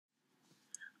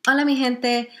Hola mi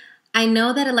gente. I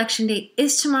know that election day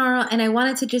is tomorrow, and I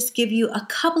wanted to just give you a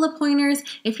couple of pointers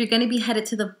if you're going to be headed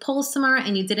to the polls tomorrow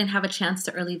and you didn't have a chance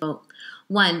to early vote.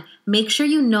 1, make sure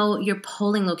you know your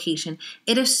polling location.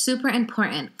 It is super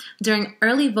important. During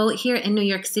early vote here in New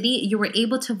York City, you were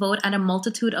able to vote at a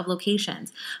multitude of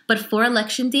locations. But for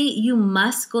election day, you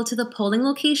must go to the polling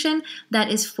location that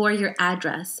is for your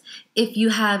address. If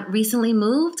you have recently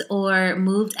moved or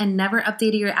moved and never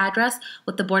updated your address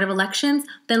with the Board of Elections,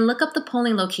 then look up the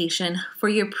polling location for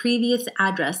your previous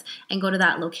address and go to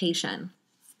that location.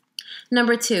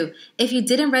 Number 2, if you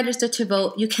didn't register to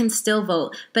vote, you can still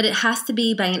vote, but it has to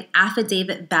be by an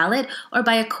affidavit ballot or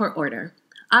by a court order.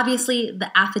 Obviously, the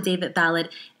affidavit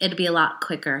ballot, it'd be a lot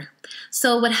quicker.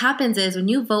 So what happens is when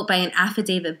you vote by an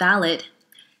affidavit ballot,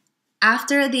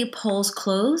 after the polls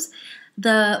close,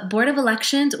 the Board of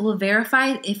Elections will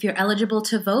verify if you're eligible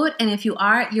to vote, and if you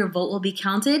are, your vote will be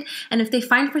counted. And if they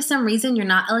find for some reason you're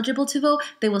not eligible to vote,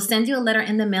 they will send you a letter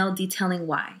in the mail detailing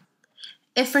why.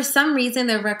 If for some reason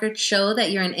the records show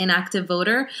that you're an inactive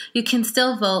voter, you can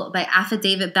still vote by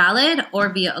affidavit ballot or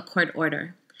via a court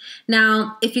order.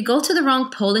 Now, if you go to the wrong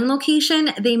polling location,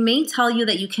 they may tell you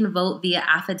that you can vote via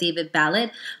affidavit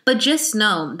ballot, but just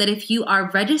know that if you are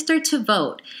registered to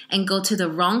vote and go to the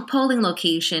wrong polling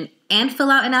location and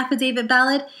fill out an affidavit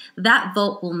ballot, that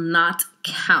vote will not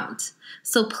count.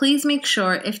 So please make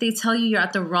sure if they tell you you're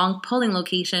at the wrong polling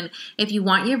location, if you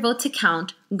want your vote to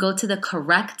count, go to the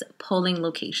correct polling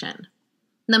location.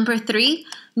 Number 3,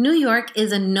 New York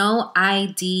is a no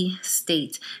ID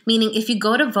state, meaning if you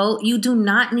go to vote, you do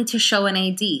not need to show an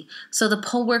ID. So the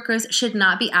poll workers should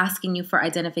not be asking you for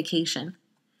identification.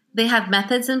 They have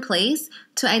methods in place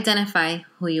to identify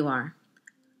who you are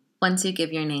once you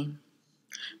give your name.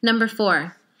 Number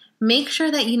 4, make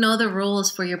sure that you know the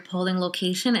rules for your polling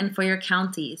location and for your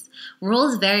counties.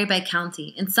 Rules vary by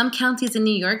county. In some counties in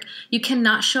New York, you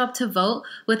cannot show up to vote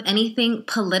with anything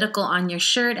political on your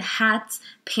shirt, hats,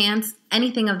 pants,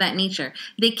 anything of that nature.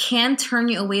 They can turn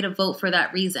you away to vote for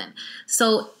that reason.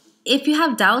 So if you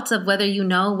have doubts of whether you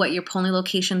know what your polling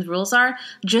location's rules are,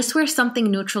 just wear something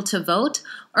neutral to vote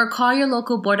or call your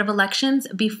local Board of Elections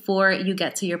before you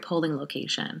get to your polling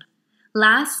location.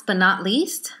 Last but not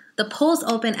least, the polls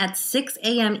open at 6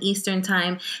 a.m. Eastern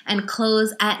Time and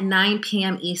close at 9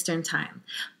 p.m. Eastern Time.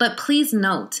 But please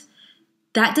note,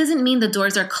 that doesn't mean the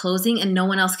doors are closing and no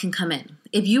one else can come in.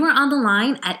 If you are on the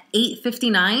line at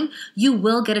 8:59, you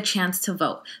will get a chance to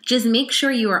vote. Just make sure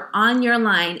you are on your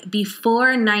line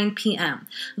before 9 p.m.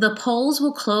 The polls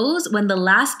will close when the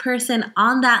last person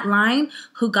on that line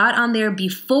who got on there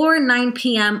before 9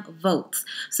 p.m. votes.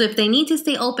 So if they need to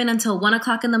stay open until 1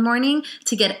 o'clock in the morning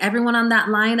to get everyone on that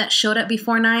line that showed up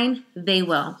before 9, they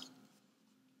will.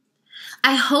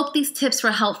 I hope these tips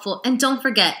were helpful, and don't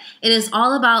forget, it is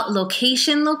all about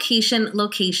location, location,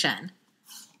 location.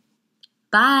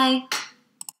 Bye.